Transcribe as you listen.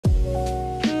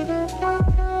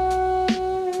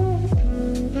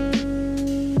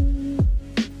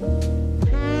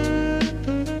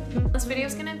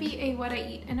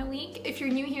If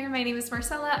you're new here, my name is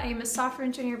Marsela. I am a software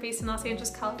engineer based in Los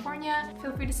Angeles, California.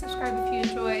 Feel free to subscribe if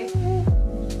you enjoy.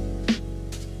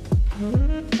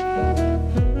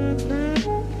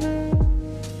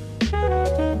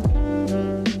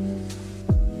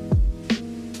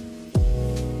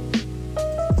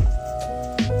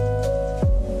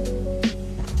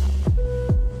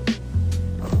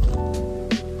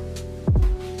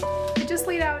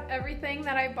 Everything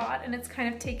that I bought, and it's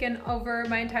kind of taken over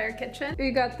my entire kitchen.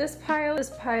 You got this pile,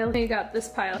 and you got this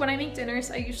pile. When I make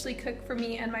dinners, I usually cook for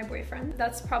me and my boyfriend.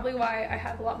 That's probably why I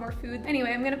have a lot more food.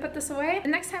 Anyway, I'm gonna put this away.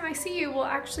 And next time I see you, we'll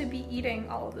actually be eating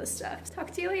all of this stuff.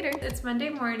 Talk to you later. It's Monday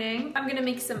morning. I'm gonna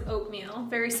make some oatmeal.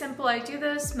 Very simple. I do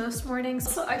this most mornings.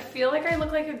 Also, I feel like I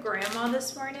look like a grandma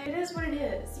this morning. It is what it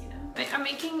is, you know? I'm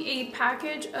making a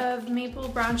package of maple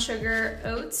brown sugar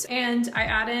oats, and I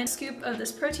add in a scoop of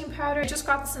this protein powder. I just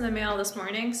got this in the mail this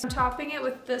morning. So I'm topping it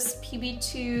with this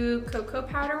PB2 cocoa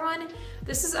powder one.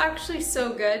 This is actually so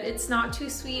good. It's not too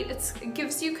sweet. It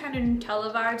gives you kind of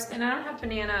Nutella vibes, and I don't have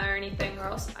banana or anything, or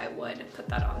else I would put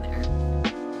that on there.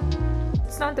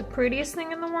 It's not the prettiest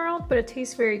thing in the world, but it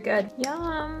tastes very good.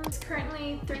 Yum. It's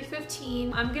currently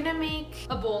 3:15. I'm gonna make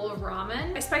a bowl of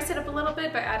ramen. I spice it up a little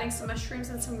bit by adding some mushrooms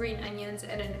and some green onions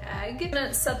and an egg. I'm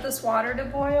gonna set this water to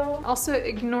boil. Also,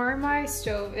 ignore my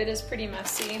stove. It is pretty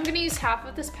messy. I'm gonna use half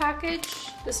of this package.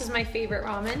 This is my favorite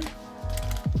ramen.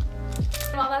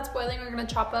 And while that's boiling, we're gonna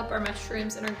chop up our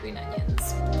mushrooms and our green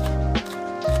onions.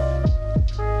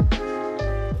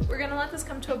 We're gonna let this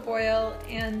come to a boil,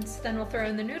 and then we'll throw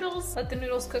in the noodles, let the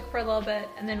noodles cook for a little bit,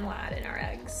 and then we'll add in our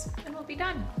eggs, and we'll be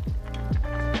done.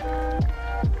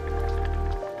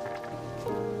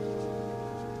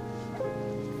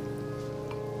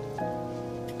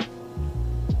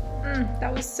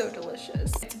 That was so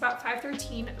delicious. It's about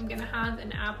 5:13. I'm gonna have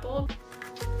an apple.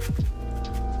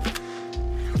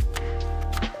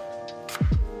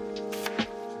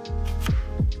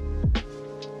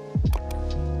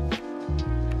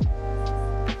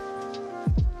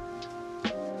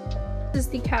 This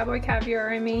is the cowboy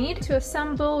caviar I made. To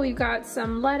assemble, we've got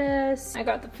some lettuce. I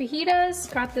got the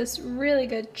fajitas. Got this really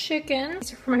good chicken.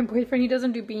 These are for my boyfriend. He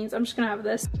doesn't do beans. I'm just gonna have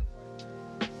this.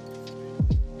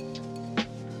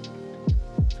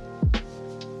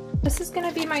 This is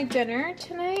gonna be my dinner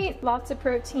tonight. Lots of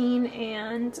protein,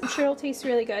 and I'm sure it'll taste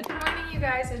really good. Good morning, you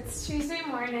guys. It's Tuesday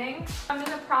morning. I'm in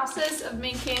the process of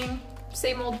making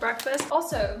same old breakfast.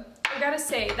 Also, I gotta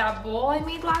say, that bowl I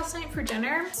made last night for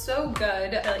dinner, so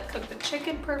good. I like cooked the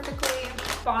chicken perfectly.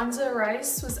 Bonza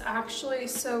rice was actually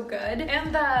so good.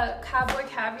 And the cowboy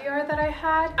caviar that I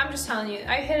had, I'm just telling you,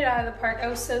 I hit it out of the park. I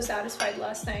was so satisfied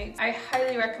last night. I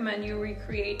highly recommend you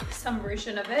recreate some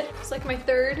version of it. It's like my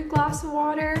third glass of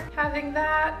water. Having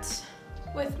that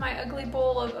with my ugly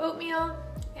bowl of oatmeal,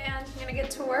 and I'm gonna get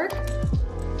to work.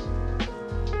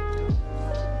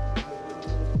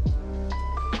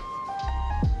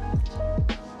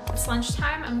 It's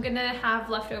lunchtime. I'm gonna have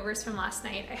leftovers from last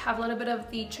night. I have a little bit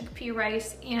of the chickpea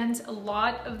rice and a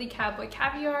lot of the cowboy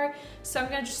caviar. So I'm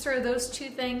gonna just throw those two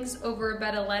things over a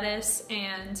bed of lettuce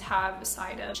and have a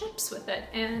side of chips with it,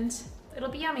 and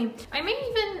it'll be yummy. I may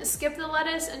even skip the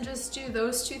lettuce and just do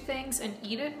those two things and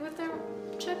eat it with the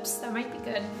chips. That might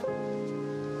be good.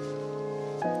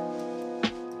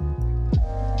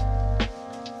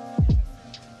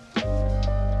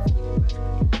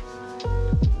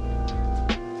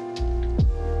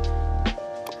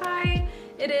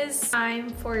 It is time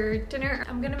for dinner.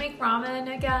 I'm gonna make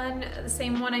ramen again, the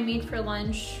same one I made for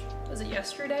lunch. Was it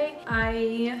yesterday?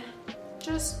 I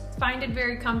just find it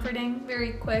very comforting,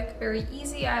 very quick, very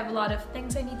easy. I have a lot of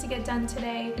things I need to get done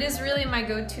today. It is really my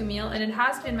go-to meal, and it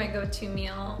has been my go-to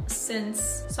meal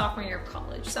since sophomore year of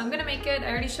college. So I'm gonna make it. I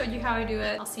already showed you how I do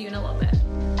it. I'll see you in a little bit.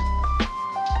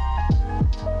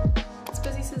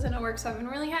 Busy season at work, so I haven't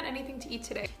really had anything to eat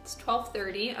today. It's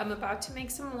 12:30. I'm about to make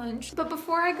some lunch. But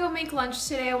before I go make lunch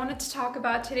today, I wanted to talk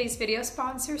about today's video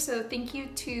sponsor. So thank you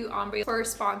to Ombre for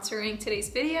sponsoring today's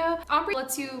video. Ombre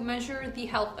lets you measure the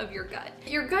health of your gut.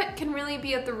 Your gut can really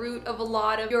be at the root of a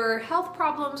lot of your health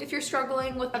problems. If you're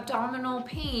struggling with abdominal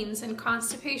pains and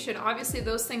constipation, obviously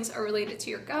those things are related to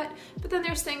your gut. But then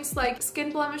there's things like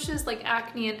skin blemishes like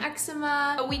acne and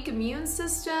eczema, a weak immune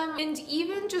system, and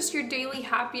even just your daily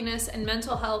happiness and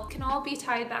mental health health can all be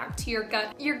tied back to your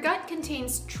gut. Your gut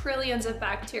contains trillions of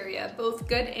bacteria, both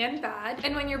good and bad.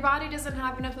 And when your body doesn't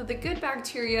have enough of the good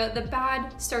bacteria, the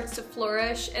bad starts to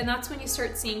flourish. And that's when you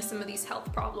start seeing some of these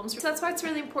health problems. So that's why it's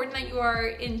really important that you are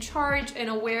in charge and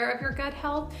aware of your gut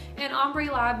health. And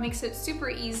Ombre Lab makes it super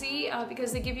easy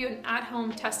because they give you an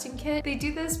at-home testing kit. They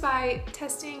do this by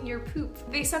testing your poop.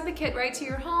 They send the kit right to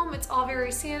your home. It's all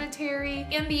very sanitary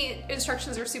and the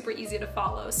instructions are super easy to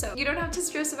follow. So you don't have to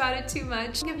stress about it too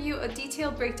much. They'll give you a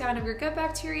detailed breakdown of your gut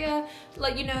bacteria,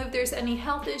 let you know if there's any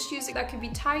health issues that could be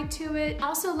tied to it.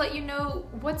 Also let you know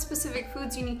what specific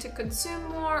foods you need to consume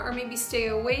more or maybe stay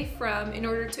away from in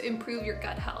order to improve your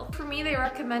gut health. For me, they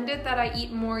recommended that I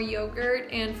eat more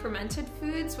yogurt and fermented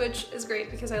foods, which is great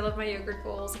because I love my yogurt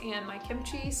bowls and my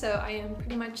kimchi, so I am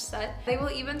pretty much set. They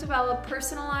will even develop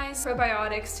personalized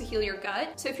probiotics to heal your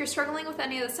gut. So if you're struggling with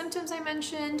any of the symptoms I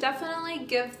mentioned, definitely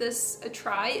give this a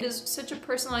try. It is such a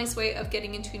personalized way of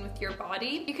getting in tune with your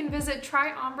body. You can visit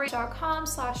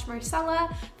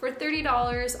tryombre.com/Marsela for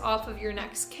 $30 off of your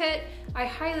next kit. I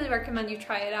highly recommend you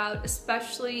try it out,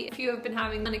 especially if you have been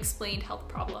having unexplained health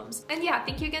problems. And yeah,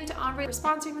 thank you again to Ombre for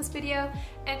sponsoring this video.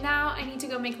 And now I need to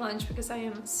go make lunch because I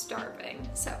am starving.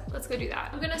 So let's go do that.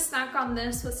 I'm gonna snack on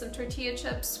this with some tortilla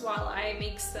chips while I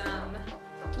make some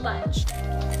lunch.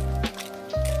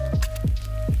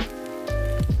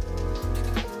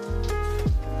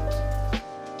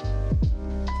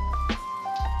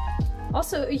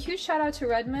 Also, a huge shout out to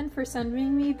Redmond for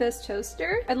sending me this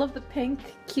toaster. I love the pink,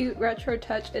 cute, retro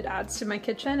touch it adds to my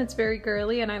kitchen. It's very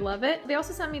girly and I love it. They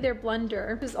also sent me their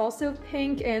blender, which is also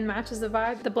pink and matches the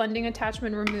vibe. The blending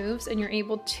attachment removes and you're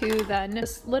able to then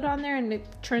just lid on there and it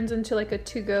turns into like a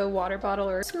to-go water bottle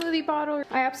or smoothie bottle.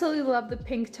 I absolutely love the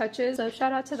pink touches, so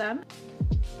shout out to them.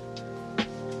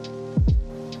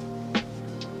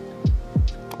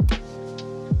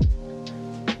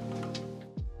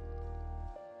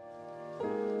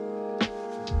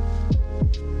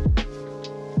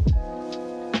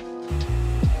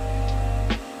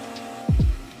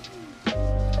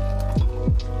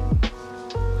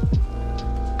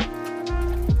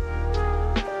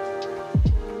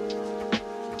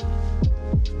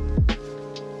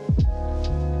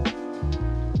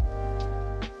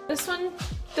 This one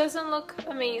doesn't look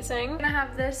amazing. I'm gonna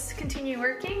have this continue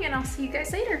working and I'll see you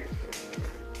guys later.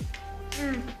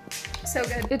 So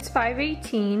good. It's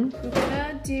 5:18. I'm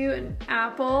gonna do an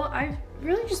apple. I've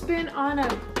really just been on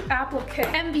an apple kick.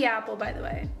 MB apple, by the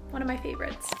way. One of my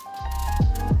favorites.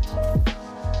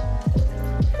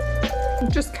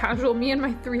 Just casual, me and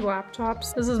my 3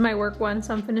 laptops. This is my work one,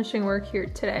 so I'm finishing work here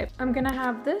today. I'm gonna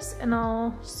have this and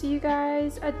I'll see you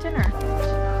guys at dinner.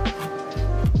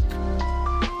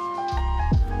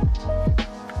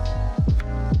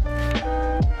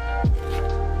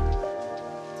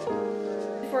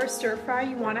 For a stir fry,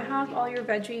 you want to have all your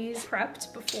veggies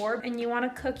prepped before and you want to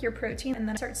cook your protein and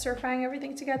then start stir frying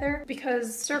everything together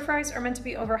because stir fries are meant to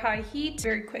be over high heat,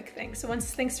 very quick thing. So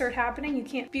once things start happening, you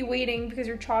can't be waiting because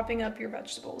you're chopping up your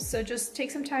vegetables. So just take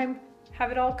some time,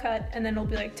 have it all cut, and then it'll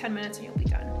be like 10 minutes and you'll be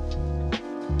done.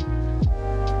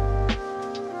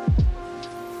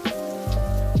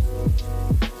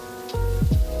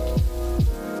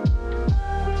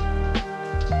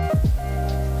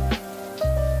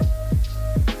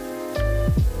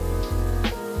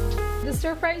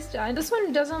 Stir fry's done. This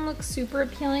one doesn't look super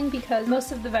appealing because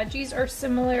most of the veggies are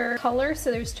similar color.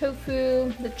 So there's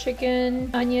tofu, the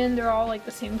chicken, onion, they're all like the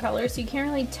same color, so you can't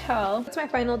really tell. That's my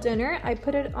final dinner. I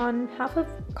put it on half of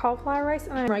cauliflower rice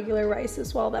and regular rice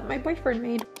as well that my boyfriend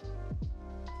made.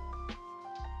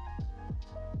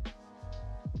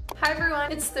 Hi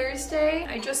everyone, it's Thursday.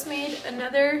 I just made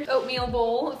another oatmeal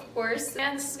bowl, of course,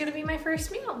 and this is gonna be my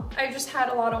first meal. I just had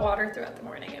a lot of water throughout the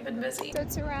morning. I've been busy. So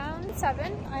it's around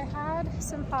 7. I had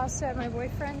some pasta at my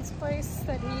boyfriend's place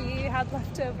that he had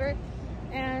left over,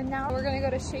 and now we're gonna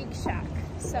go to Shake Shack.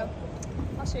 So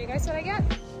I'll show you guys what I get.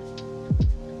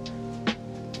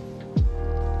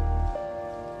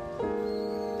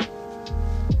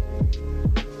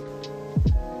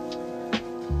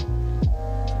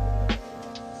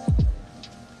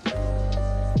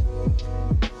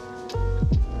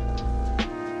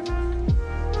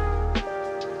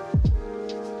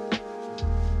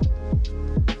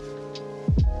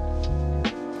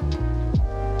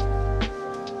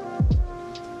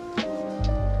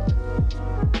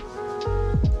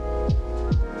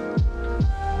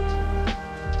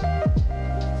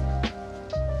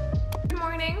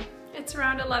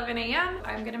 Around 11 a.m.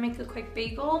 I'm gonna make a quick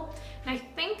bagel, and I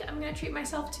think I'm gonna treat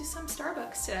myself to some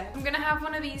Starbucks today. I'm gonna have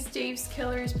one of these Dave's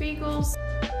Killers bagels.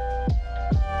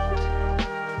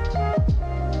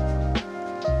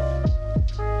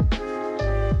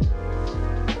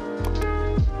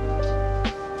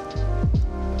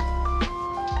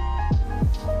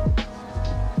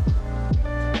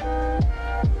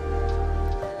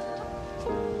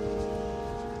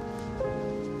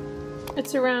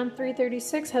 around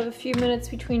 3:36, have a few minutes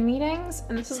between meetings,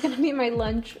 and this is gonna be my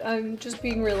lunch. I'm just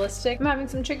being realistic. I'm having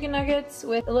some chicken nuggets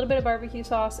with a little bit of barbecue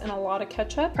sauce and a lot of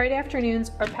ketchup. Friday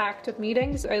afternoons are packed with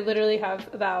meetings. I literally have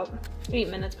about 8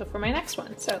 minutes before my next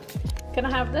one, so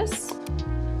gonna have this.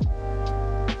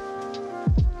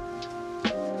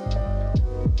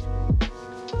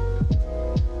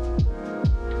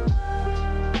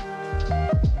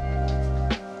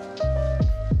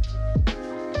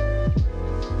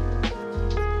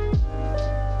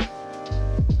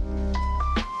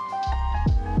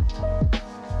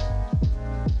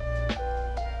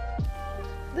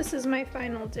 This is my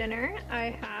final dinner.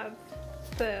 I have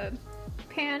the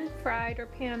pan-fried or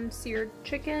pan-seared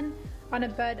chicken on a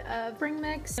bed of spring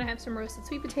mix. And I have some roasted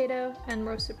sweet potato and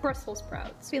roasted Brussels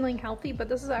sprouts. Feeling healthy, but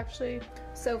this is actually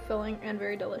so filling and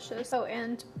very delicious. Oh,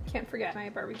 and can't forget my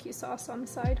barbecue sauce on the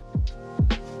side.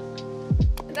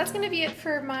 That's gonna be it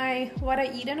for my what I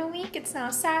eat in a week. It's now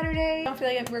Saturday. I don't feel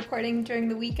like I'm recording during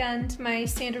the weekend. My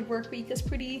standard work week is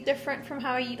pretty different from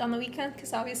how I eat on the weekend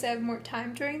because obviously I have more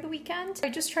time during the weekend. I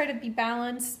just try to be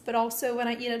balanced, but also when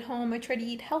I eat at home, I try to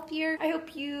eat healthier. I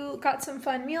hope you got some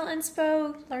fun meal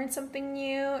inspo, learned something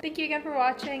new. Thank you again for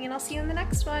watching, and I'll see you in the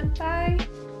next one. Bye!